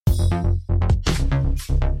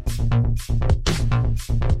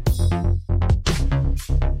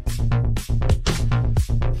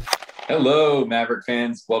Hello, Maverick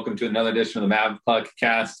fans. Welcome to another edition of the Mav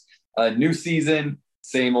Podcast. New season,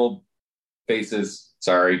 same old faces.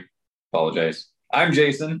 Sorry, apologize. I'm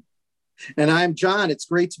Jason. And I'm John. It's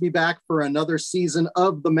great to be back for another season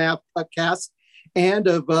of the Mav Podcast and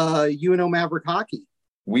of UNO Maverick Hockey.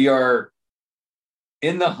 We are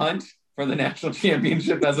in the hunt for the national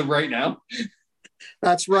championship as of right now.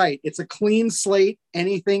 That's right. It's a clean slate.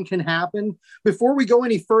 Anything can happen. Before we go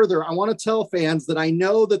any further, I want to tell fans that I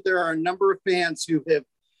know that there are a number of fans who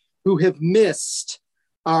have missed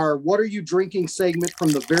our What Are You Drinking segment from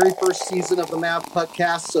the very first season of the Mav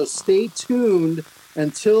Podcast. So stay tuned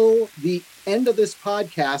until the end of this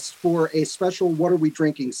podcast for a special What Are We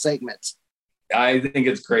Drinking segment. I think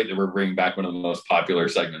it's great that we're bringing back one of the most popular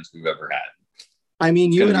segments we've ever had. I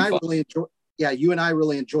mean, you and I really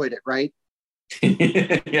enjoyed it, right?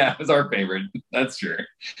 Yeah, it was our favorite. That's true.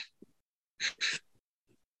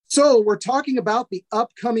 So we're talking about the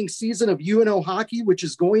upcoming season of UNO hockey, which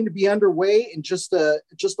is going to be underway in just a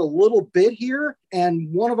little bit here.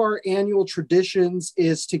 And one of our annual traditions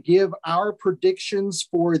is to give our predictions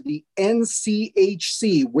for the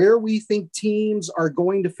NCHC, where we think teams are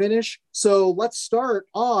going to finish. So let's start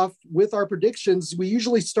off with our predictions. We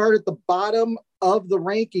usually start at the bottom of the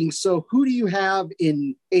rankings. So who do you have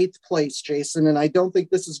in 8th place, Jason? And I don't think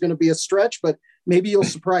this is going to be a stretch, but maybe you'll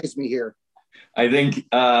surprise me here. I think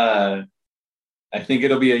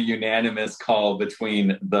it'll be a unanimous call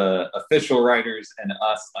between the official writers and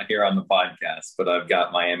us here on the podcast, but I've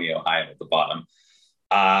got Miami, Ohio at the bottom.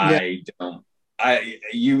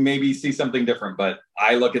 You maybe see something different, but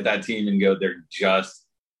I look at that team and go, there just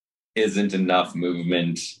isn't enough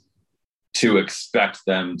movement to expect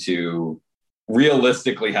them to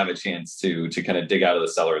realistically have a chance to kind of dig out of the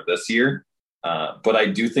cellar this year. But I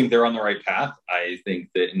do think they're on the right path. I think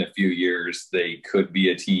that in a few years, they could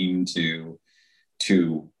be a team to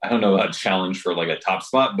I don't know, a challenge for like a top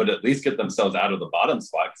spot, but at least get themselves out of the bottom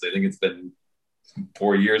spot. Cause I think it's been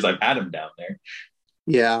 4 years I've had them down there.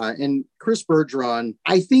 Yeah. And Chris Bergeron,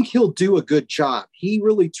 I think he'll do a good job. He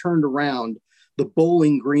really turned around the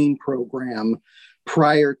Bowling Green program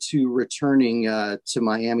prior to returning to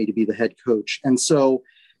Miami to be the head coach. And so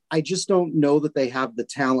I just don't know that they have the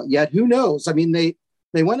talent yet. Who knows? I mean, they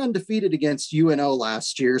went undefeated against UNO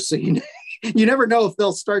last year, so you never know if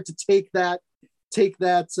they'll start to take that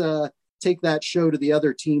show to the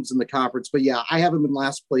other teams in the conference. But yeah, I have him in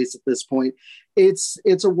last place at this point. It's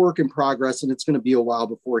a work in progress, and it's going to be a while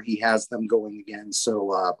before he has them going again.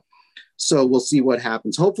 So we'll see what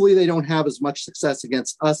happens. Hopefully they don't have as much success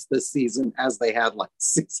against us this season as they had last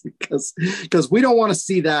season, because we don't want to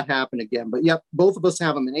see that happen again. But yep, both of us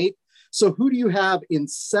have them in 8th. So who do you have in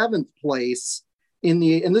 7th place and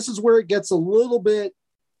this is where it gets a little bit,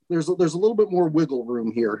 there's a little bit more wiggle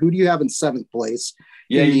room here. Who do you have in 7th place?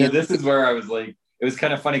 Yeah, this is where I was like, it was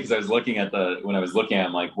kind of funny because I was looking at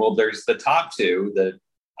I'm like, well, there's the top two that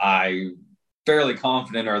I fairly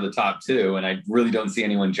confident are the top two, and I really don't see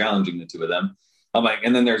anyone challenging the two of them. I'm like,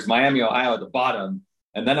 and then there's Miami, Ohio at the bottom,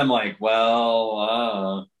 and then I'm like,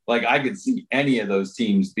 well, like I could see any of those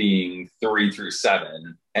teams being 3 through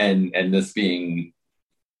 7, and this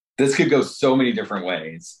could go so many different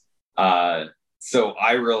ways. So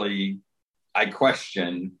I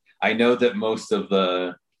question. I know that most of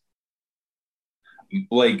the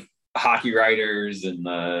like hockey writers and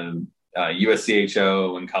the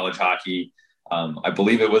USCHO and college hockey, I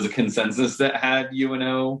believe it was a consensus that had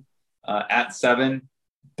UNO at 7,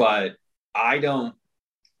 but I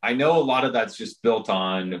know a lot of that's just built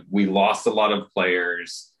on, we lost a lot of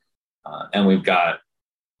players and we've got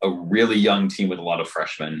a really young team with a lot of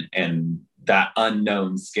freshmen, and that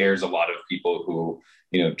unknown scares a lot of people who,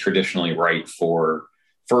 traditionally write for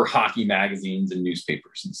hockey magazines and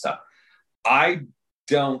newspapers and stuff. I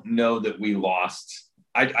don't know that we lost.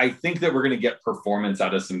 I think that we're going to get performance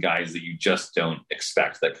out of some guys that you just don't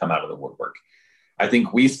expect that come out of the woodwork. I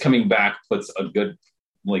think Weiss coming back puts a good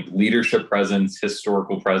leadership presence,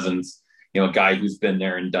 historical presence, a guy who's been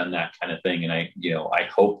there and done that kind of thing. And I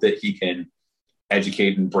hope that he can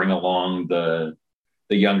educate and bring along the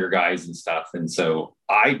younger guys and stuff. And so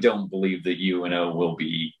I don't believe that UNO will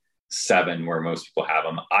be 7 where most people have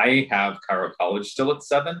them. I have Cairo College still at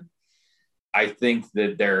 7. I think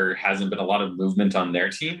that there hasn't been a lot of movement on their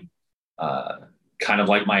team, kind of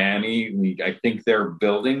like Miami. I think they're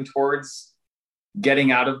building towards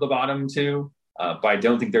getting out of the bottom 2, but I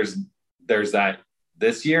don't think there's that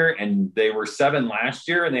this year. And they were 7 last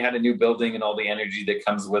year, and they had a new building and all the energy that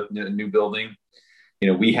comes with a new building.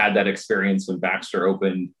 We had that experience when Baxter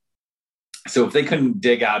opened. So if they couldn't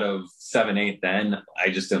dig out of 7, 8, then I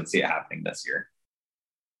just don't see it happening this year.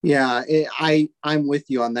 Yeah, I'm with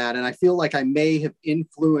you on that, and I feel like I may have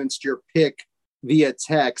influenced your pick via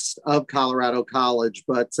text of Colorado College.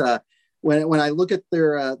 But when I look at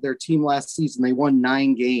their team last season, they won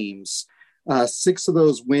 9 games. 6 of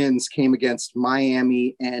those wins came against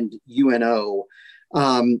Miami and UNO,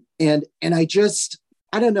 and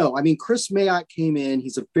I don't know. I mean, Chris Mayock came in.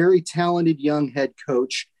 He's a very talented young head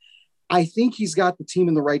coach. I think he's got the team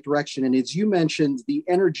in the right direction. And as you mentioned, the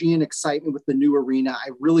energy and excitement with the new arena, I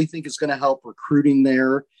really think is going to help recruiting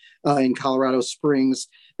there in Colorado Springs.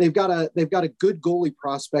 They've got a good goalie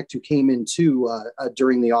prospect who came in too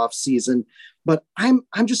during the off season, but I'm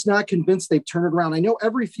just not convinced they've turned it around. I know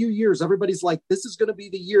every few years everybody's like, this is going to be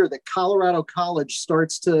the year that Colorado College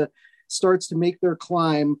starts to make their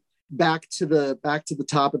climb back to the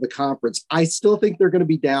top of the conference. I still think they're going to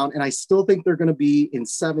be down, and I still think they're going to be in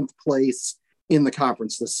 7th place in the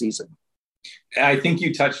conference this season. I think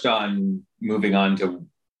you touched on moving on to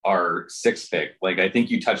our 6th pick. Like, I think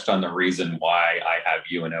you touched on the reason why I have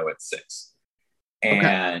UNO at 6.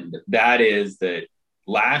 And that is that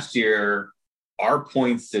last year, our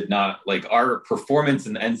points did not, like, our performance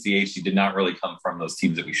in the NCHC did not really come from those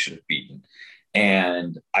teams that we should have beaten.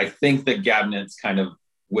 And I think that Gabinet's kind of,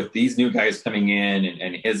 with these new guys coming in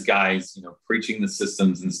and his guys, preaching the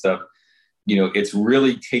systems and stuff, it's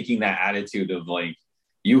really taking that attitude of like,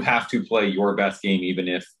 you have to play your best game, even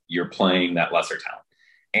if you're playing that lesser talent.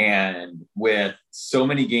 And with so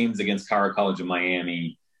many games against Colorado College and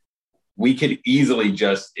Miami, we could easily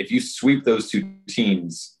just, if you sweep those 2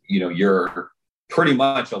 teams, you're pretty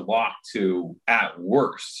much a lock to, at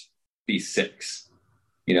worst, be 6,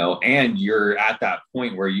 and you're at that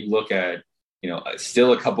point where you look at,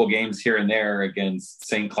 still a couple games here and there against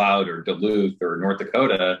St. Cloud or Duluth or North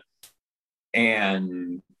Dakota.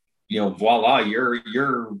 And, voila,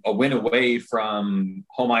 you're a win away from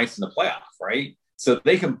home ice in the playoff, right? So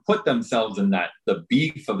they can put themselves in the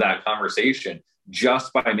beef of that conversation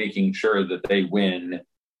just by making sure that they win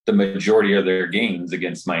the majority of their games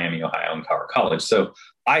against Miami, Ohio, and Colorado College. So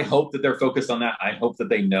I hope that they're focused on that. I hope that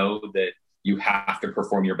they know that you have to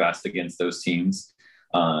perform your best against those teams.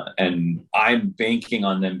 And I'm banking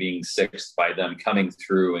on them being 6th by them coming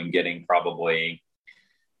through and getting probably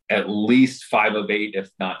at least 5 of 8,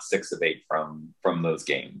 if not 6 of 8 from those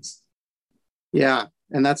games. Yeah.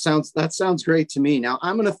 And that sounds great to me. Now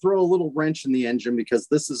I'm going to throw a little wrench in the engine because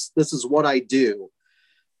this is what I do.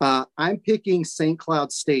 I'm picking St.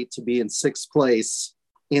 Cloud State to be in 6th place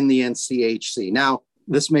in the NCHC. Now,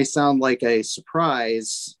 this may sound like a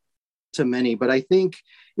surprise to many, but I think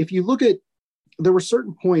if you look at, there were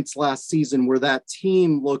certain points last season where that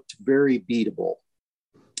team looked very beatable.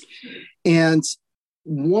 And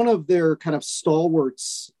one of their kind of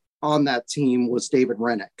stalwarts on that team was David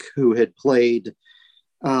Rennick, who had played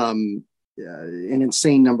an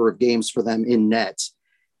insane number of games for them in net.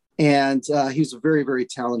 And he's a very, very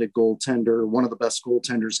talented goaltender, one of the best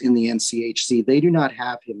goaltenders in the NCHC. They do not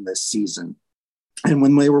have him this season. And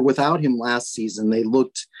when they were without him last season, they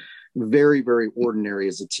looked very, very ordinary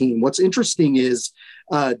as a team. What's interesting is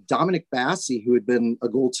Dominic Bassi, who had been a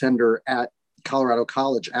goaltender at Colorado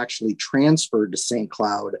College, actually transferred to St.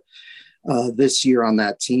 Cloud this year on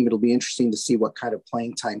that team. It'll be interesting to see what kind of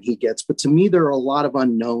playing time he gets. But to me, there are a lot of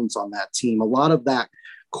unknowns on that team. A lot of that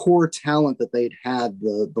core talent that they'd had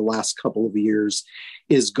the last couple of years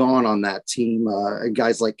is gone on that team.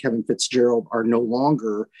 Guys like Kevin Fitzgerald are no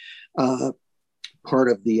longer part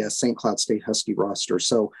of the St. Cloud State Husky roster.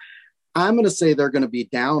 So I'm going to say they're going to be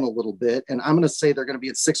down a little bit, and I'm going to say they're going to be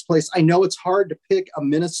in 6th place. I know it's hard to pick a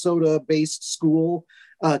Minnesota-based school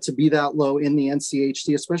to be that low in the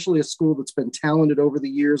NCHC, especially a school that's been talented over the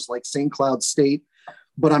years like St. Cloud State,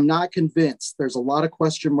 but I'm not convinced. There's a lot of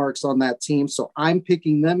question marks on that team, so I'm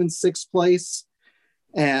picking them in 6th place.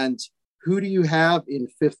 And who do you have in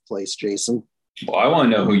 5th place, Jason? Well, I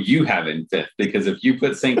want to know who you have in 5th, because if you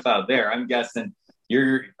put St. Cloud there, I'm guessing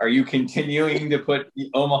are you continuing to put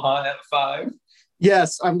Omaha at 5?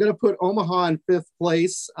 Yes, I'm going to put Omaha in 5th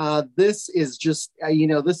place. This is just,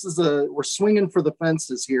 we're swinging for the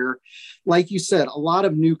fences here. Like you said, a lot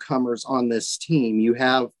of newcomers on this team. You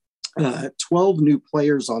have 12 new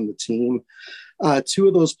players on the team. 2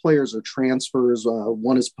 of those players are transfers.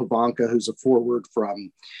 One is Pavanka, who's a forward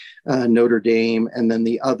from Notre Dame. And then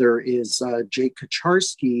the other is Jake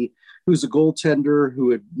Kacharski, who's a goaltender who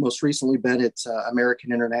had most recently been at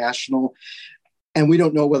American International. And we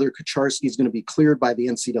don't know whether Kacharski is going to be cleared by the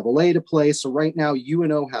NCAA to play. So right now,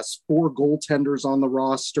 UNO has 4 goaltenders on the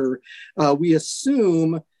roster. We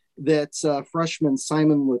assume that freshman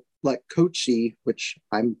Simon Letkochi, which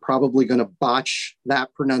I'm probably going to botch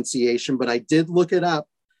that pronunciation, but I did look it up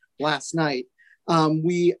last night.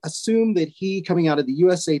 We assume that he, coming out of the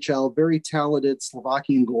USHL, very talented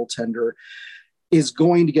Slovakian goaltender, is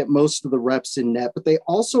going to get most of the reps in net. But they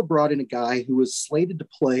also brought in a guy who was slated to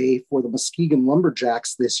play for the Muskegon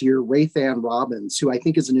Lumberjacks this year, Raythan Robbins, who I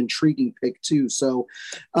think is an intriguing pick too. So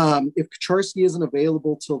if Kucharski isn't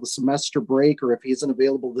available till the semester break, or if he isn't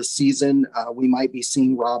available this season, we might be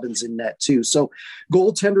seeing Robbins in net too. So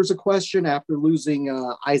goaltender's a question after losing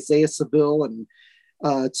Isaiah Seville and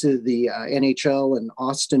to the NHL, and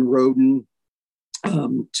Austin Roden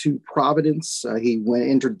to Providence. He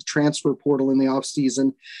entered the transfer portal in the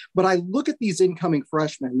offseason. But I look at these incoming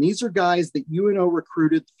freshmen. These are guys that UNO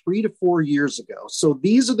recruited 3 to 4 years ago. So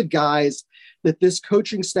these are the guys that this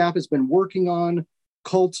coaching staff has been working on,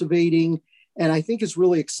 cultivating, and I think is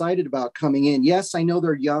really excited about coming in. Yes, I know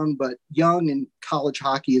they're young, but young in college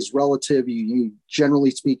hockey is relative.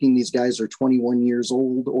 Generally speaking, these guys are 21 years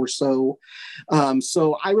old or so.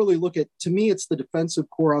 So I really look at, to me, it's the defensive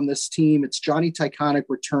core on this team. It's Johnny Tychonick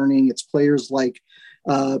returning. It's players like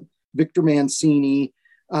Victor Mancini.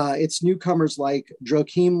 It's newcomers like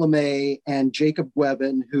Joakim LeMay and Jacob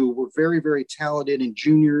Webben, who were very, very talented in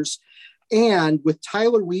juniors. And with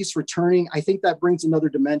Tyler Weiss returning, I think that brings another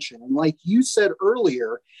dimension. And like you said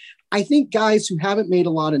earlier, I think guys who haven't made a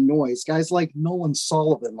lot of noise, guys like Nolan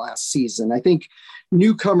Sullivan last season, I think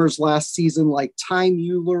newcomers last season like Ty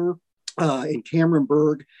Mueller and Cameron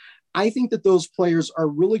Berg, I think that those players are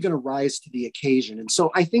really going to rise to the occasion. And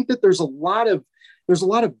so I think that there's a lot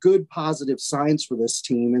of good positive signs for this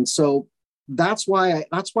team. And so that's why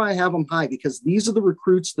I have them high, because these are the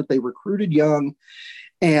recruits that they recruited young.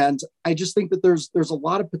 And I just think that there's a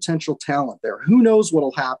lot of potential talent there. Who knows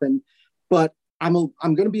what'll happen, but I'm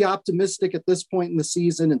going to be optimistic at this point in the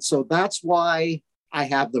season. And so that's why I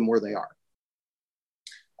have them where they are.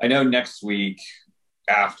 I know next week,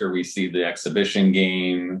 after we see the exhibition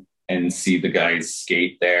game and see the guys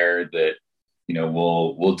skate there, that,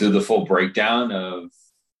 we'll do the full breakdown of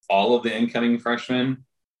all of the incoming freshmen,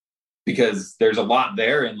 because there's a lot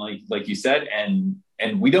there. And like you said,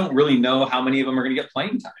 and we don't really know how many of them are going to get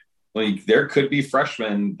playing time. Like, there could be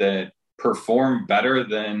freshmen that perform better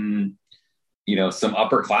than, some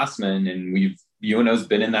upperclassmen. And UNO's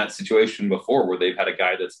been in that situation before, where they've had a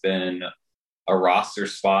guy that's been a roster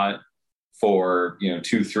spot for,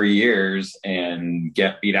 2-3 years and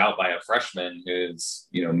get beat out by a freshman who's,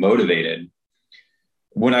 motivated.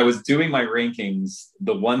 When I was doing my rankings,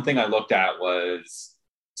 the one thing I looked at was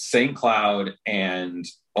St. Cloud and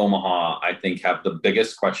Omaha, I think, have the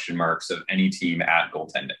biggest question marks of any team at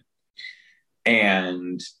goaltending.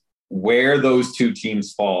 And where those two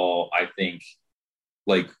teams fall, I think,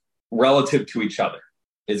 relative to each other,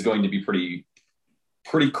 is going to be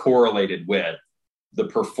pretty correlated with the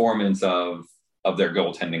performance of their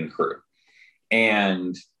goaltending crew.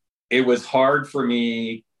 And it was hard for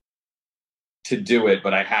me to do it,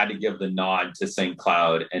 but I had to give the nod to St.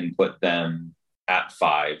 Cloud and put them at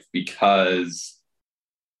 5, because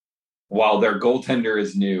while their goaltender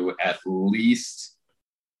is new, at least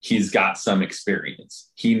he's got some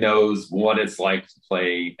experience. He knows what it's like to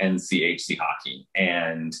play NCHC hockey.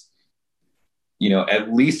 And,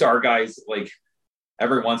 at least our guys,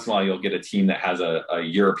 every once in a while you'll get a team that has a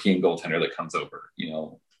European goaltender that comes over,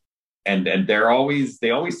 and they always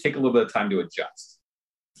take a little bit of time to adjust.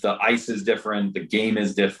 The ice is different. The game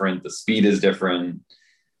is different. The speed is different.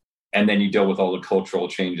 And then you deal with all the cultural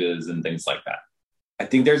changes and things like that. I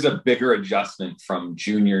think there's a bigger adjustment from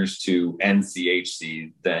juniors to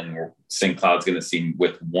NCHC than St. Cloud's going to see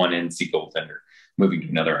with one NC goaltender moving to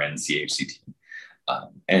another NCHC team.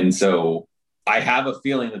 And so I have a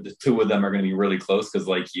feeling that the two of them are going to be really close, because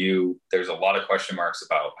there's a lot of question marks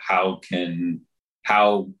about how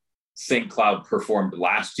St. Cloud performed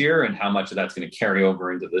last year and how much of that's going to carry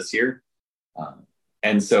over into this year.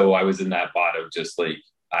 And so I was in that spot of just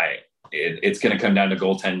it's going to come down to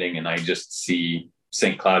goaltending, and I just see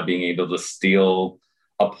St. Cloud being able to steal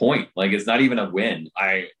a point. It's not even a win.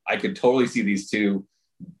 I could totally see these two,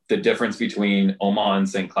 the difference between Omaha and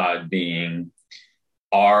St. Cloud being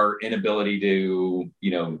our inability to,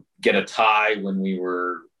 get a tie when we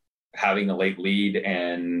were having a late lead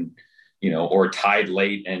and, or tied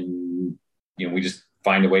late, and, we just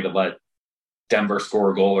find a way to let Denver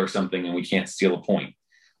score a goal or something and we can't steal a point.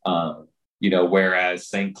 Whereas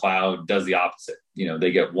St. Cloud does the opposite.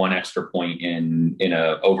 They get one extra point in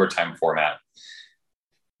a overtime format.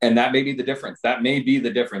 And that may be the difference. That may be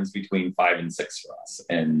the difference between 5 and 6 for us.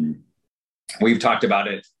 And we've talked about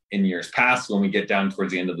it in years past when we get down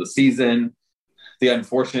towards the end of the season. The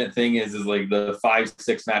unfortunate thing is the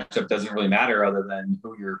 5-6 matchup doesn't really matter other than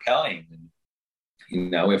who you're playing. And,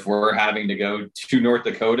 if we're having to go to North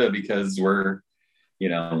Dakota because we're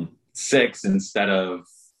 6 instead of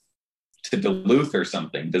to Duluth or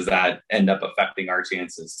something? Does that end up affecting our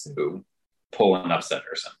chances to pull an upset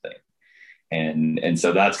or something? And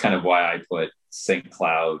so that's kind of why I put St.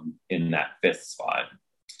 Cloud in that 5th spot.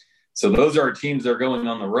 So those are teams that are going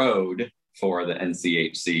on the road for the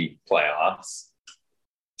NCHC playoffs.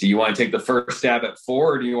 Do you want to take the first stab at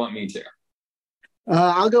 4, or do you want me to?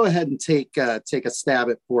 I'll go ahead and take a stab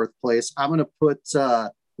at 4th place. I'm going to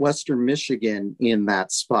put Western Michigan in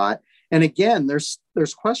that spot. And again, there's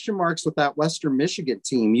question marks with that Western Michigan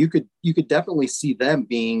team. You could definitely see them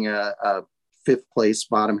being a 5th place,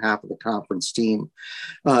 bottom half of the conference team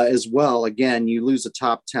as well. Again, you lose a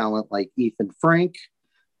top talent like Ethan Frank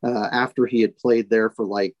after he had played there for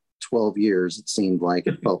like 12 years. It seemed like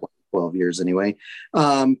it felt like 12 years anyway.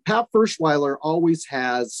 Pat Ferschweiler always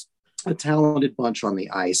has a talented bunch on the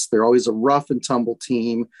ice. They're always a rough and tumble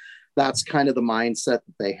team. That's kind of the mindset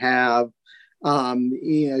that they have.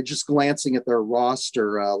 Just glancing at their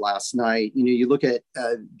roster last night, you look at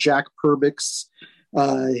Jack Perbix,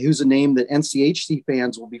 who's a name that NCHC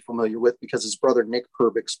fans will be familiar with because his brother Nick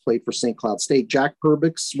Perbix played for St. Cloud State. Jack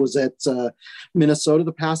Perbix was at Minnesota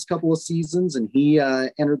the past couple of seasons, and he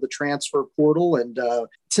entered the transfer portal. And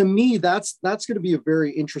to me, that's going to be a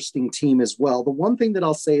very interesting team as well. The one thing that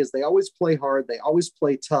I'll say is they always play hard, they always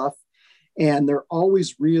play tough, and they're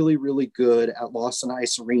always really, really good at Lawson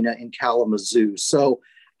Ice Arena in Kalamazoo. So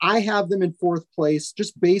I have them in 4th place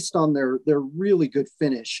just based on their really good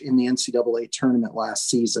finish in the NCAA tournament last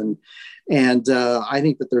season. And I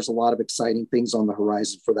think that there's a lot of exciting things on the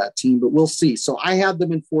horizon for that team, but we'll see. So I have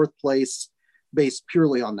them in 4th place based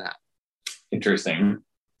purely on that. Interesting.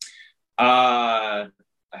 I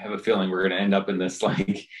have a feeling we're going to end up in this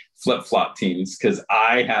like flip-flop teams because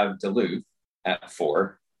I have Duluth at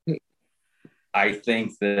 4. I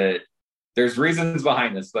think that there's reasons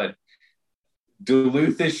behind this, but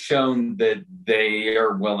Duluth has shown that they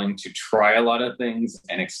are willing to try a lot of things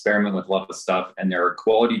and experiment with a lot of stuff. And they're a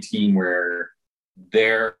quality team where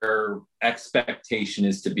their expectation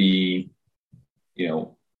is to be,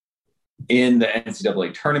 in the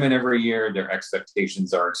NCAA tournament every year. Their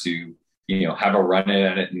expectations are to, have a run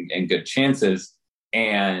at it and good chances.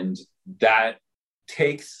 And that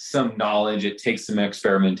takes some knowledge. It takes some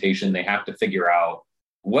experimentation. They have to figure out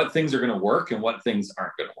what things are going to work and what things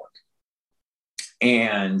aren't going to work.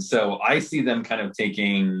 And so I see them kind of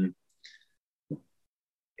taking,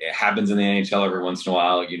 it happens in the NHL every once in a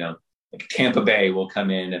while, like Tampa Bay will come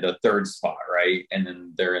in at a 3rd spot, right? And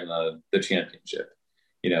then they're in the championship,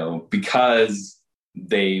 because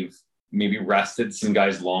they've maybe rested some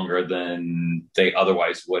guys longer than they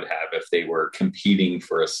otherwise would have if they were competing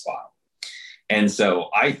for a spot. And so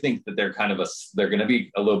I think that they're they're going to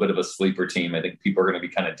be a little bit of a sleeper team. I think people are going to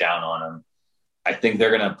be kind of down on them. I think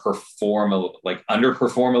they're going to underperform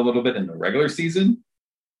a little bit in the regular season.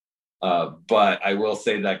 But I will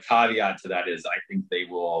say that caveat to that is I think they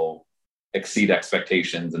will exceed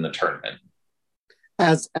expectations in the tournament.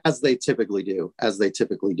 As they typically do.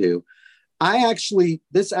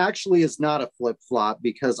 This actually is not a flip-flop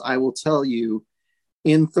because I will tell you,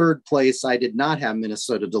 in 3rd place, I did not have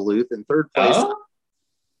Minnesota Duluth. In 3rd place,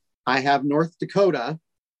 I have North Dakota,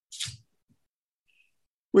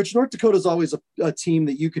 which North Dakota is always a team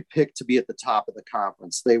that you could pick to be at the top of the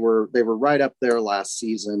conference. They were right up there last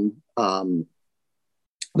season.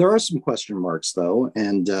 There are some question marks though.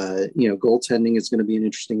 And, goaltending is going to be an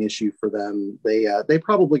interesting issue for them. They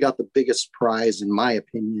probably got the biggest prize, in my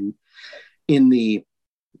opinion, in the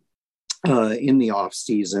off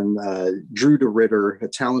season. Drew DeRitter, a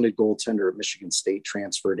talented goaltender at Michigan State,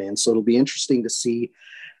 transferred in. So it'll be interesting to see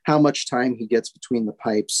how much time he gets between the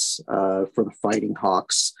pipes for the Fighting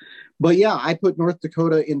Hawks. But yeah, I put North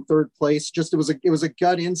Dakota in 3rd place. Just it was a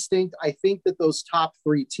gut instinct. I think that those top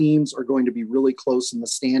 3 teams are going to be really close in the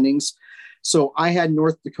standings. So I had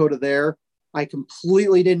North Dakota there. I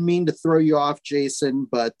completely didn't mean to throw you off, Jason,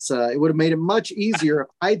 but it would have made it much easier if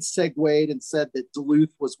I'd segued and said that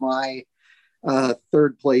Duluth was my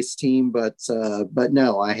 3rd place team. But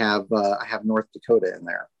no, I have North Dakota in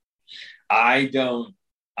there. I don't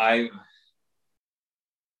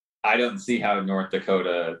see how North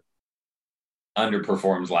Dakota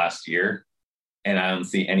underperforms last year, and I don't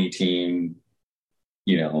see any team,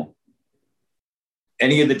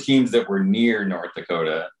 any of the teams that were near North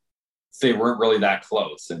Dakota, they weren't really that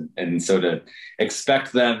close. And so to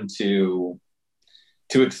expect them to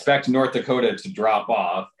expect North Dakota to drop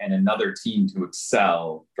off and another team to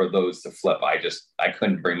excel for those to flip, I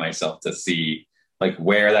couldn't bring myself to see like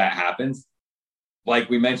where that happens. Like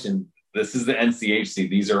we mentioned, this is the NCHC.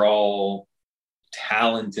 These are all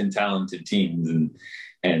talented teams. And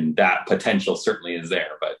And that potential certainly is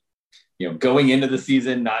there. But, going into the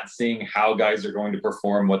season, not seeing how guys are going to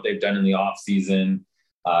perform, what they've done in the off season,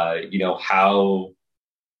 how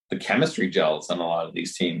the chemistry gels on a lot of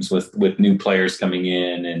these teams with new players coming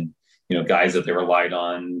in and, guys that they relied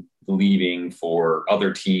on leaving for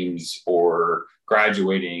other teams or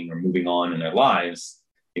graduating or moving on in their lives.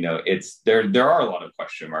 There are a lot of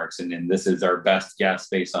question marks, and this is our best guess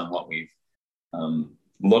based on what we've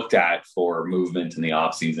looked at for movement in the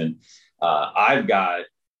offseason. I've got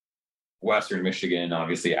Western Michigan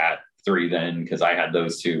obviously at 3 then, because I had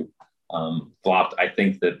those two flopped. I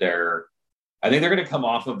think they're going to come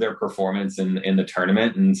off of their performance in the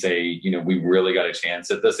tournament and say, we really got a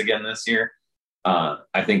chance at this again this year.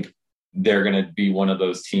 I think they're going to be one of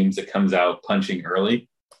those teams that comes out punching early,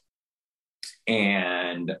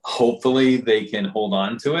 and hopefully they can hold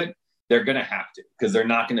on to it. They're going to have to, because they're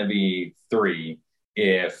not going to be 3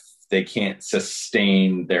 if they can't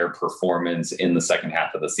sustain their performance in the second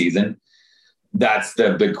half of the season. That's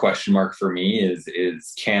the big question mark for me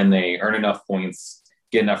is can they earn enough points,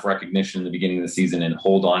 get enough recognition in the beginning of the season, and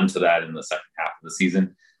hold on to that in the second half of the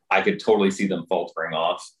season. I could totally see them faltering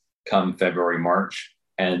off come February, March,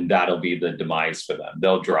 and that'll be the demise for them.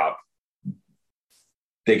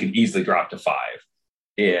 They could easily drop to 5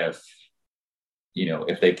 if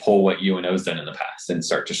they pull what UNO's done in the past and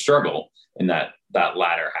start to struggle in that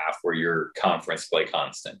latter half where your conference play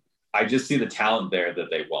constant. I just see the talent there that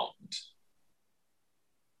they won't.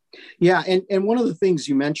 Yeah, and one of the things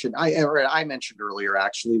you mentioned, I mentioned earlier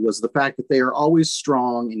actually, was the fact that they are always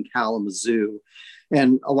strong in Kalamazoo,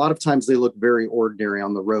 and a lot of times they look very ordinary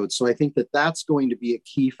on the road. So I think that that's going to be a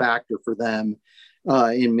key factor for them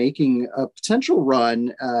in making a potential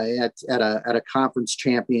run at a conference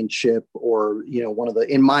championship, or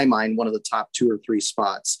in my mind, one of the top 2 or 3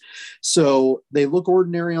 spots. So they look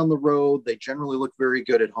ordinary on the road. They generally look very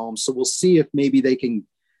good at home. So we'll see if maybe they can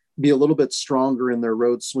be a little bit stronger in their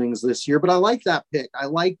road swings this year. But I like that pick. I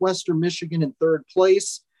like Western Michigan in 3rd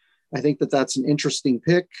place. I think that that's an interesting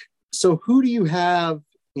pick. So who do you have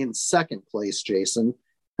in 2nd place, Jason?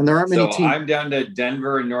 And there aren't many teams. I'm down to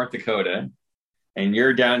Denver and North Dakota, and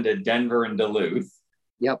you're down to Denver and Duluth.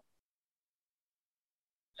 Yep.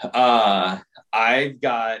 I've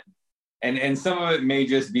got, and some of it may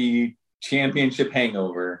just be championship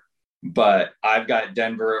hangover, but I've got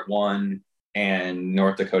Denver at 1 and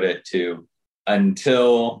North Dakota at 2,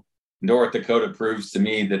 until North Dakota proves to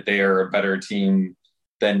me that they are a better team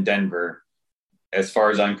than Denver. As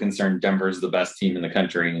far as I'm concerned, Denver is the best team in the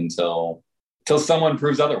country until someone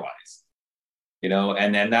proves otherwise,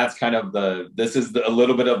 and then that's kind of this is a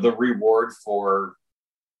little bit of the reward for,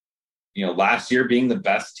 last year being the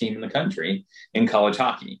best team in the country in college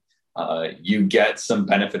hockey. You get some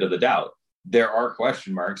benefit of the doubt. There are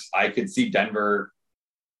question marks. I could see Denver,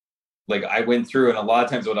 I went through, and a lot of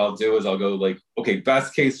times what I'll do is I'll go okay,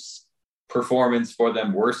 best case performance for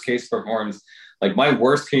them, worst case performance. My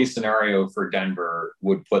worst case scenario for Denver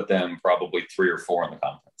would put them probably 3 or 4 in the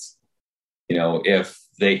conference. If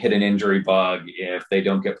they hit an injury bug, if they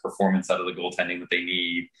don't get performance out of the goaltending that they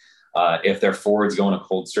need, if their forwards go on a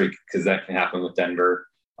cold streak, because that can happen with Denver,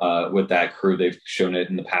 with that crew. They've shown it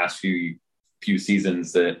in the past few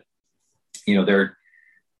seasons that,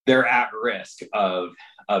 they're at risk of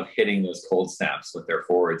hitting those cold snaps with their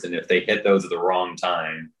forwards. And if they hit those at the wrong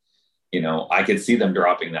time, I could see them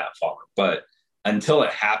dropping that far. But until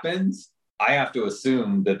it happens, I have to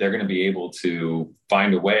assume that they're going to be able to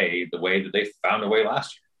find a way, the way that they found a way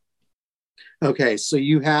last year. Okay, so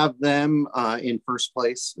you have them in 1st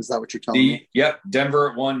place. Is that what you're telling me? Yep, Denver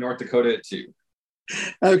at 1, North Dakota at 2.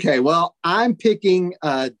 Okay, well, I'm picking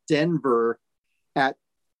Denver at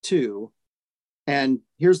 2. And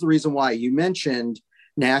here's the reason why. You mentioned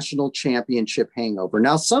national championship hangover.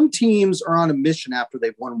 Now, some teams are on a mission after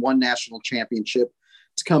they've won 1 national championship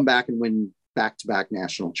to come back and win back-to-back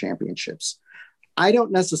national championships. I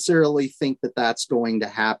don't necessarily think that that's going to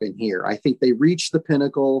happen here. I think they reached the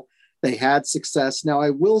pinnacle. They had success. Now, I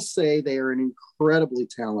will say they are an incredibly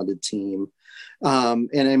talented team.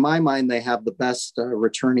 And in my mind, they have the best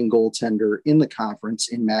returning goaltender in the conference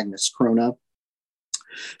in Magnus Krona.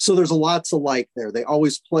 So there's a lot to like there. They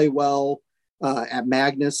always play well at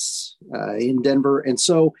Magnus in Denver. And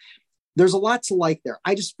so there's a lot to like there.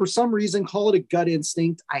 I just, for some reason, call it a gut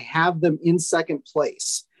instinct. I have them in 2nd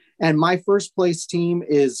place. And my 1st place team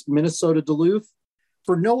is Minnesota Duluth.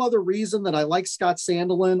 For no other reason than I like Scott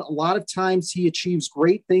Sandelin. A lot of times he achieves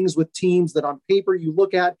great things with teams that on paper you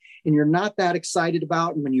look at and you're not that excited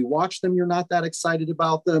about. And when you watch them, you're not that excited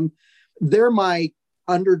about them. They're my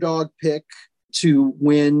underdog pick to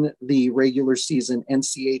win the regular season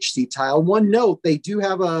NCHC title. One note, they do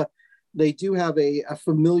have a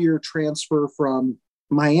familiar transfer from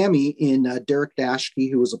Miami in Derek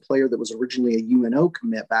Dashke, who was a player that was originally a UNO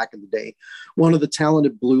commit back in the day, one of the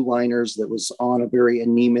talented blue liners that was on a very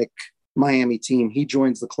anemic Miami team. He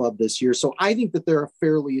joins the club this year. So I think that they're a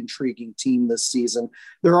fairly intriguing team this season.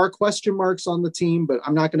 There are question marks on the team, but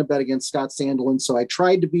I'm not going to bet against Scott Sandelin. So I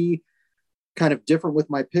tried to be kind of different with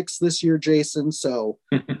my picks this year, Jason. So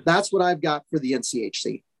that's what I've got for the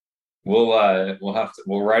NCHC. We'll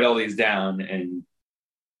write all these down, and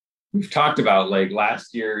we've talked about like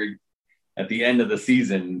last year at the end of the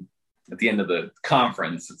season, at the end of the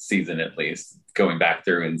conference season, at least going back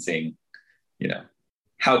through and seeing,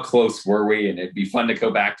 how close were we? And it'd be fun to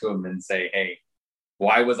go back to them and say, hey,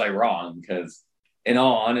 why was I wrong? Because in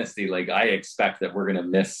all honesty, like I expect that we're going to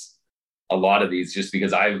miss a lot of these just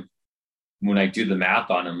because when I do the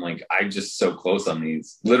math on them, like I'm just so close on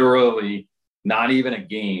these. Literally not even a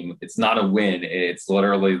game. It's not a win. It's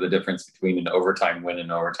literally the difference between an overtime win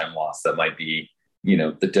and an overtime loss. That might be,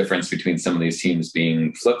 the difference between some of these teams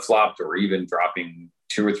being flip-flopped or even dropping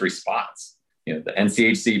 2 or 3 spots. The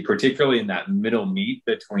NCHC, particularly in that middle meet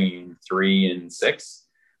between 3 and 6,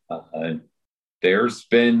 there's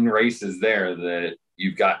been races there that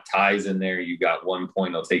you've got ties in there. You got 1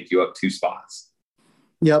 point, it'll take you up 2 spots.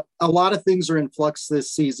 Yep. A lot of things are in flux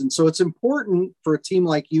this season. So it's important for a team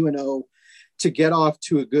like UNO to get off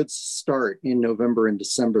to a good start in November and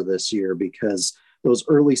December this year, because those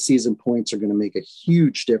early season points are going to make a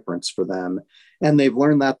huge difference for them. And they've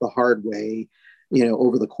learned that the hard way,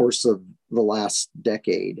 over the course of the last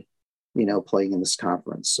decade, playing in this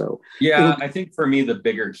conference. So, yeah, I think for me, the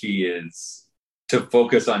bigger key is to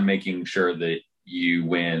focus on making sure that you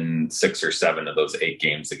win 6 or 7 of those 8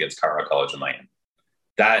 games against Colorado College and Miami.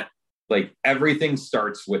 That, like, everything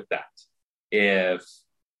starts with that. If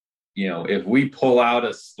we pull out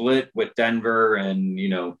a split with Denver and,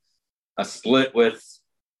 a split with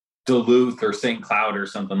Duluth or St. Cloud or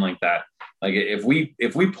something like that, like if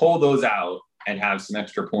we pull those out and have some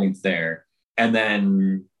extra points there and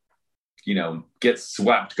then, get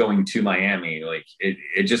swept going to Miami, like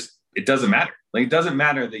it doesn't matter. Like, it doesn't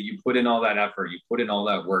matter that you put in all that effort, you put in all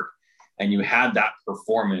that work, and you had that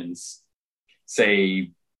performance,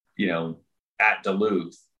 say, at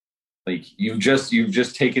Duluth. Like you've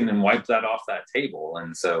just taken and wiped that off that table.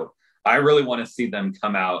 And so I really want to see them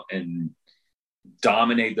come out and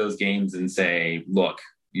dominate those games and say, look,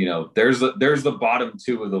 there's the bottom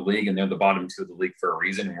 2 of the league, and they're the bottom 2 of the league for a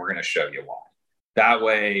reason. And we're going to show you why. That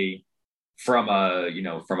way, from a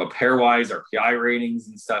pairwise RPI ratings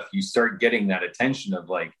and stuff, you start getting that attention of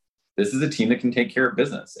like, this is a team that can take care of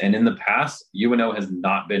business. And in the past, UNO has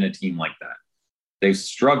not been a team like that. They've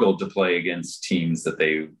struggled to play against teams that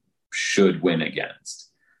they should win against.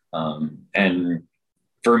 And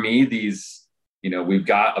for me, these, we've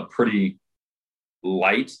got a pretty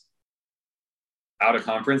light out of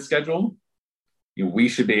conference schedule. We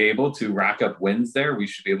should be able to rack up wins there. We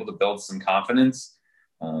should be able to build some confidence.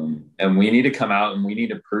 And we need to come out and we need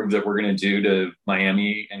to prove that we're going to do to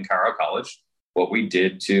Miami and Colorado College what we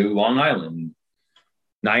did to Long Island,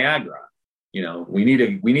 Niagara. We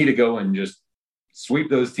need to go and just sweep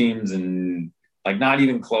those teams and, like, not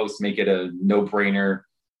even close, make it a no-brainer,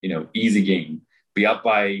 easy game. Be up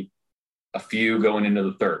by a few going into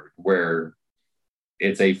the third, where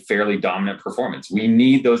it's a fairly dominant performance. We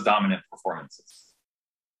need those dominant performances.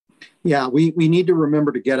 Yeah, we need to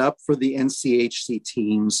remember to get up for the NCHC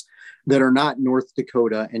teams that are not North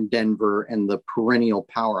Dakota and Denver and the perennial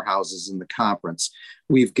powerhouses in the conference.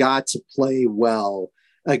 We've got to play well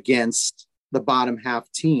against the bottom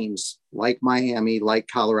half teams like Miami, like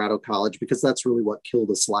Colorado College, because that's really what killed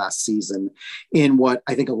us last season in what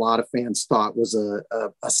I think a lot of fans thought was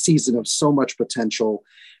a season of so much potential,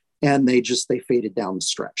 and they faded down the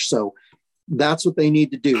stretch. So that's what they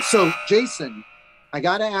need to do. So, Jason, I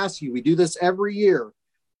got to ask you, we do this every year.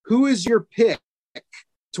 Who is your pick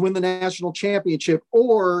to win the national championship?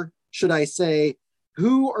 Or should I say,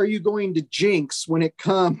 who are you going to jinx when it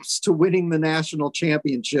comes to winning the national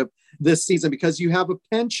championship this season? Because you have a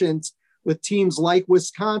penchant with teams like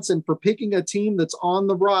Wisconsin for picking a team that's on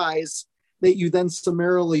the rise that you then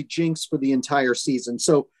summarily jinx for the entire season.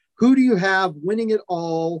 So who do you have winning it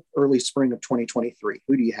all early spring of 2023?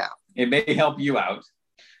 Who do you have? It may help you out.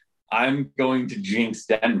 I'm going to jinx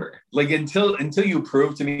Denver. Like, until you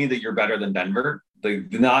prove to me that you're better than Denver,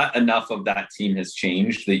 not enough of that team has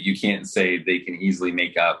changed that you can't say they can easily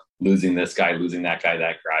make up losing this guy, losing that guy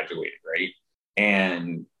that graduated, right?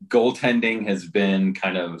 And goaltending has been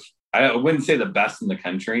kind of, I wouldn't say the best in the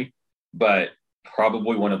country, but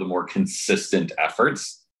probably one of the more consistent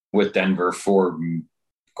efforts with Denver for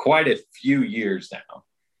quite a few years now.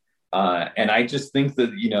 And I just think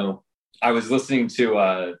that, I was listening to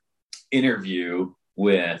an interview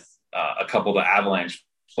with a couple of the Avalanche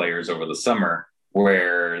players over the summer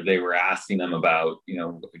where they were asking them about,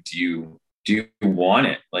 do you want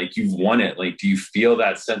it? Like, you've won it. Like, do you feel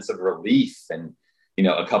that sense of relief? And,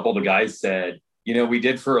 a couple of the guys said, we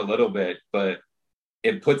did for a little bit, but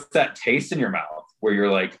it puts that taste in your mouth where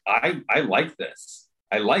you're like, I like this.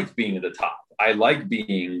 I like being at the top. I like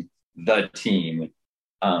being the team.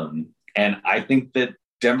 And I think that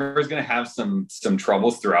Denver is going to have some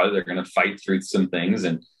troubles throughout it. They're going to fight through some things.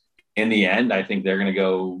 And in the end, I think they're going to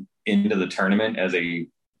go into the tournament as a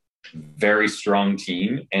very strong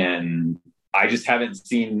team. And I just haven't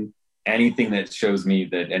seen anything that shows me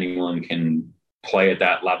that anyone can play at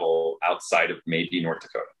that level outside of maybe North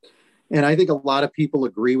Dakota. And I think a lot of people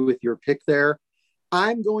agree with your pick there.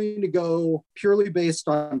 I'm going to go purely based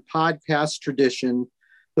on podcast tradition.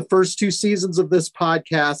 The first 2 seasons of this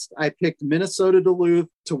podcast, I picked Minnesota Duluth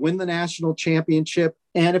to win the national championship.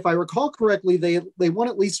 And if I recall correctly, they won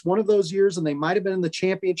at least one of those years, and they might have been in the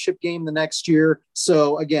championship game the next year.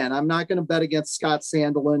 So again, I'm not going to bet against Scott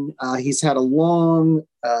Sandelin. He's had a long,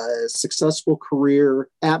 successful career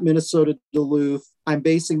at Minnesota Duluth. I'm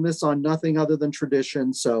basing this on nothing other than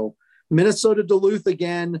tradition. So Minnesota Duluth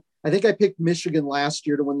again. I think I picked Michigan last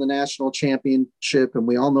year to win the national championship, and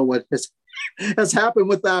we all know what has happened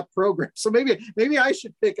with that program. So maybe I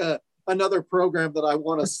should pick another program that I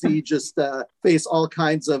want to see just face all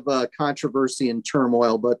kinds of controversy and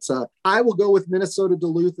turmoil. But I will go with Minnesota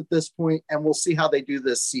Duluth at this point, and we'll see how they do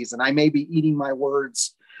this season. I may be eating my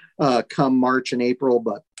words come March and April,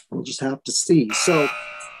 but we'll just have to see. So,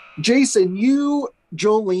 Jason, you,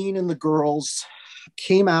 Jolene, and the girls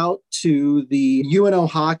came out to the UNO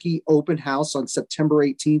Hockey Open House on September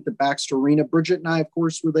 18th at Baxter Arena. Bridget and I, of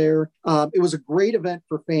course, were there. It was a great event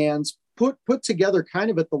for fans, put together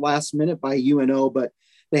kind of at the last minute by UNO, but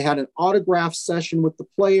they had an autograph session with the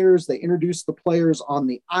players. They introduced the players on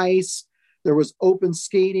the ice. There was open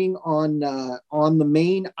skating on the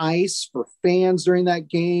main ice for fans during that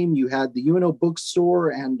game. You had the UNO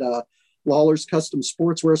bookstore and Lawler's Custom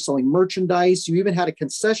Sportswear selling merchandise. You even had a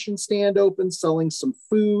concession stand open selling some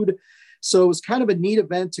food. So it was kind of a neat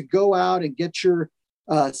event to go out and get your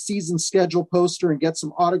season schedule poster and get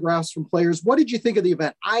some autographs from players. What did you think of the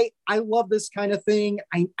event? I love this kind of thing.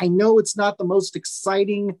 I know it's not the most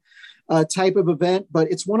exciting type of event,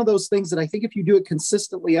 but it's one of those things that I think if you do it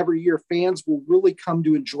consistently every year, fans will really come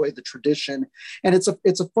to enjoy the tradition. And it's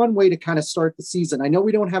a fun way to kind of start the season. I know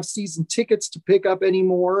we don't have season tickets to pick up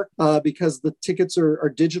anymore because the tickets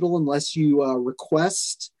are digital unless you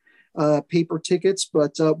request paper tickets.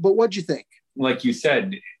 But what'd you think? Like you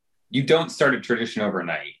said, you don't start a tradition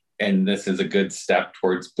overnight. And this is a good step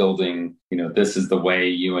towards building, this is the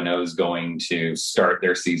way UNO is going to start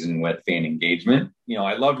their season with fan engagement.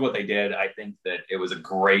 I loved what they did. I think that it was a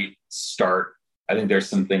great start. I think there's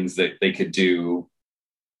some things that they could do,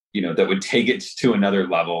 that would take it to another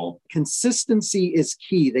level. Consistency is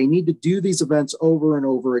key. They need to do these events over and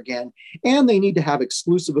over again, and they need to have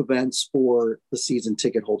exclusive events for the season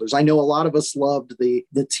ticket holders. I know a lot of us loved the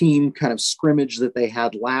team kind of scrimmage that they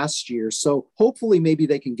had last year. So hopefully maybe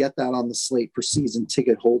they can get that on the slate for season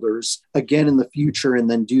ticket holders again in the future, and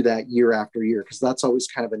then do that year after year, because that's always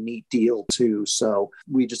kind of a neat deal too. So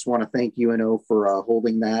we just want to thank UNO for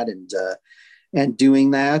holding that and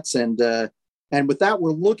doing that. And with that,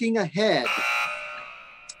 we're looking ahead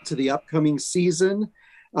to the upcoming season.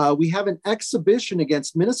 We have an exhibition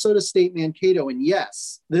against Minnesota State Mankato. And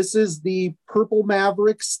yes, this is the Purple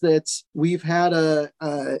Mavericks that we've had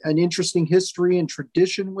an interesting history and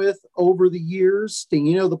tradition with over the years.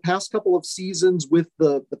 And, the past couple of seasons with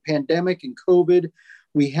the pandemic and COVID,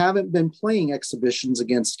 we haven't been playing exhibitions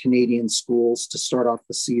against Canadian schools to start off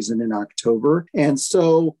the season in October. And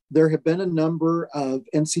so there have been a number of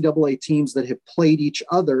NCAA teams that have played each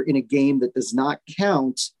other in a game that does not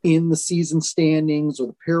count in the season standings or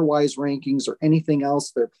the pairwise rankings or anything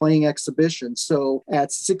else. They're playing exhibitions. So at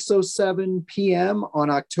 6:07 p.m. on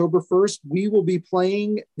October 1st, we will be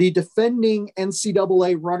playing the defending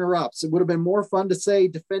NCAA runner-ups. It would have been more fun to say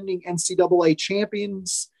defending NCAA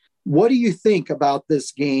champions. What do you think about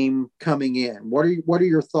this game coming in? What are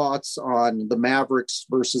your thoughts on the Mavericks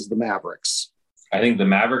versus the Mavericks? I think the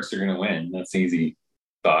Mavericks are going to win. That's an easy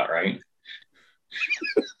thought, right?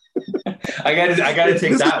 I got to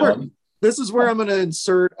take that one. This is where I'm going to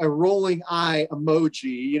insert a rolling eye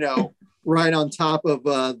emoji, right on top of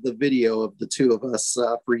the video of the two of us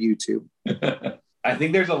for YouTube. I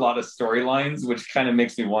think there's a lot of storylines, which kind of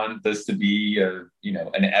makes me want this to be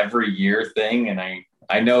an every year thing. And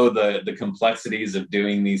I know the complexities of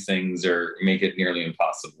doing these things make it nearly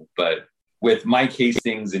impossible. But with Mike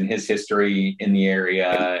Hastings and his history in the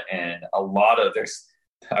area, and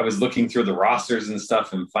I was looking through the rosters and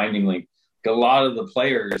stuff and finding like a lot of the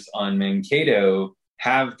players on Mankato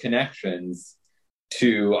have connections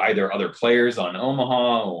to either other players on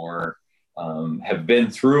Omaha or have been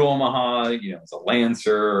through Omaha, as a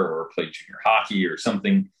Lancer or played junior hockey or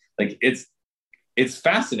something. Like it's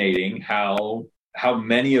fascinating how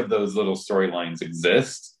many of those little storylines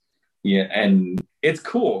exist. Yeah, and it's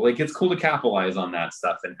cool. Like it's cool to capitalize on that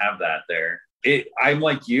stuff and have that there. I'm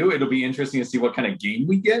like you. It'll be interesting to see what kind of game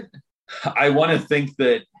we get. I want to think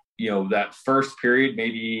that that first period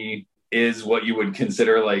maybe is what you would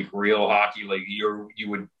consider like real hockey. Like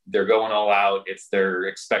they're going all out. It's their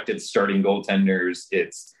expected starting goaltenders.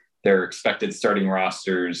 It's their expected starting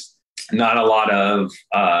rosters. Not a lot of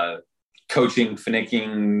coaching,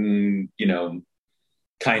 finicking,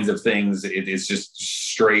 kinds of things. It is just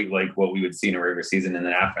straight like what we would see in a regular season. And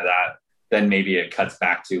then after that, then maybe it cuts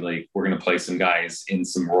back to like, we're going to play some guys in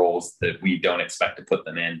some roles that we don't expect to put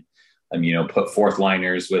them in. Put fourth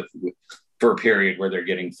liners for a period where they're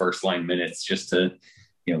getting first line minutes just to,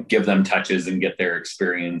 give them touches and get their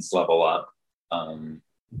experience level up.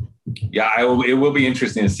 It will be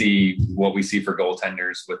interesting to see what we see for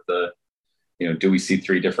goaltenders with do we see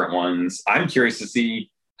three different ones? I'm curious to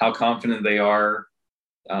see how confident they are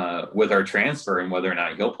with our transfer and whether or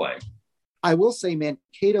not he'll play. I will say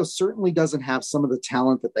Mankato certainly doesn't have some of the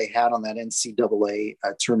talent that they had on that NCAA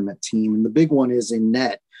tournament team. And the big one is in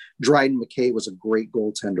net. Dryden McKay was a great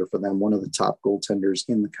goaltender for them, one of the top goaltenders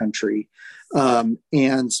in the country.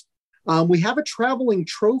 We have a traveling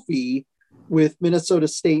trophy with Minnesota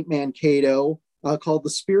State Mankato called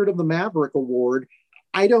the Spirit of the Maverick Award.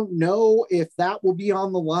 I don't know if that will be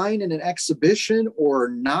on the line in an exhibition or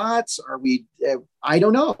not. I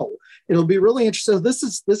don't know. It'll be really interesting. This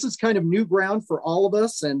is kind of new ground for all of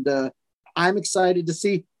us. And I'm excited to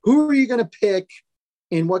see who are you going to pick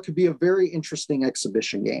in what could be a very interesting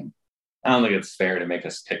exhibition game. I don't think it's fair to make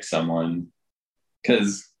us pick someone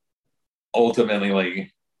because ultimately,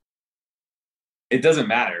 like, it doesn't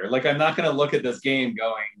matter. Like, I'm not going to look at this game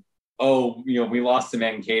going, oh, we lost to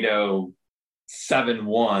Mankato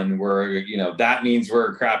 7-1 where, that means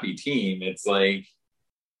we're a crappy team. It's like,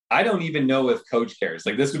 I don't even know if coach cares.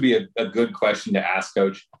 Like, this would be a good question to ask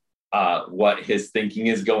coach what his thinking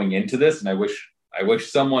is going into this. And I wish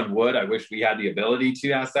someone would. I wish we had the ability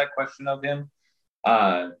to ask that question of him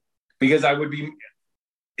because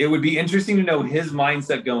it would be interesting to know his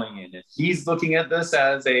mindset going in. If he's looking at this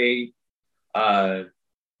as a,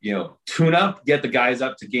 tune up, get the guys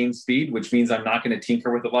up to game speed, which means I'm not going to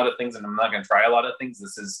tinker with a lot of things and I'm not going to try a lot of things.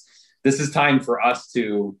 This is time for us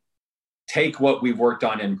to take what we've worked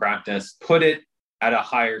on in practice, put it at a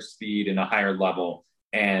higher speed and a higher level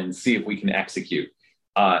and see if we can execute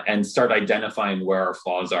and start identifying where our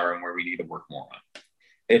flaws are and where we need to work more on.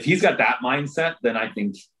 If he's got that mindset, then I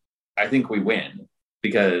think we win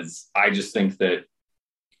because I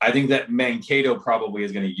think that Mankato probably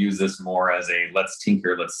is going to use this more as a let's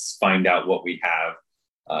tinker, let's find out what we have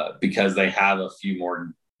because they have a few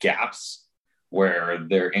more gaps where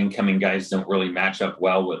their incoming guys don't really match up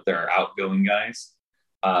well with their outgoing guys.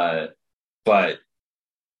 But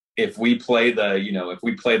if we play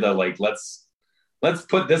like, let's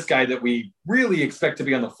put this guy that we really expect to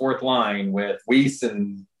be on the fourth line with Weiss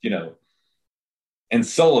and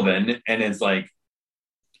Sullivan, and it's like,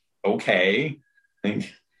 okay,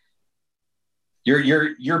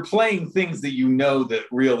 you're playing things that that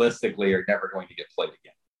realistically are never going to get played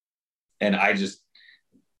again. And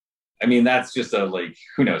that's just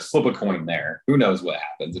who knows, flip a coin there. Who knows what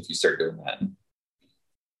happens if you start doing that?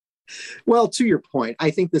 Well, to your point, I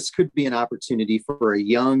think this could be an opportunity for a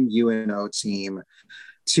young UNO team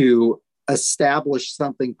to establish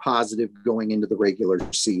something positive going into the regular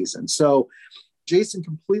season. So Jason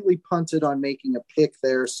completely punted on making a pick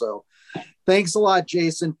there. So thanks a lot,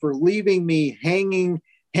 Jason, for leaving me hanging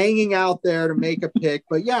out there to make a pick.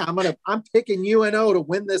 But yeah, I'm picking UNO to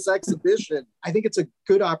win this exhibition. I think it's a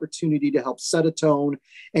good opportunity to help set a tone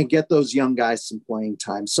and get those young guys some playing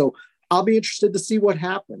time. So I'll be interested to see what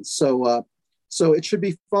happens. So it should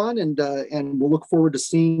be fun, and we'll look forward to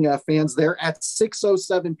seeing fans there at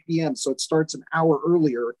 6:07 p.m. So it starts an hour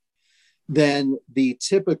earlier than the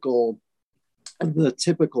typical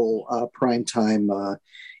primetime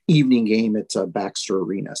evening game at Baxter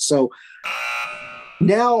Arena. So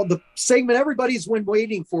now the segment everybody's been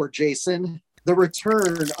waiting for, Jason. the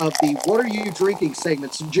return of the What Are You Drinking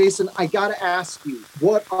segment. So, Jason, I got to ask you,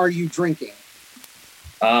 what are you drinking?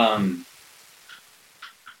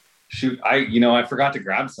 Shoot, I forgot to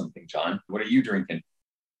grab something, John. What are you drinking?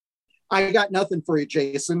 I got nothing for you,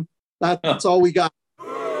 Jason. That's all we got.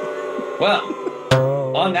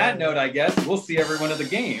 Well, on that note, I guess we'll see everyone at the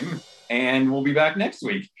game, and we'll be back next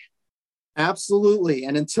week. Absolutely.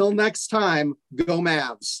 And until next time, go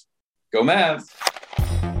Mavs. Go Mavs.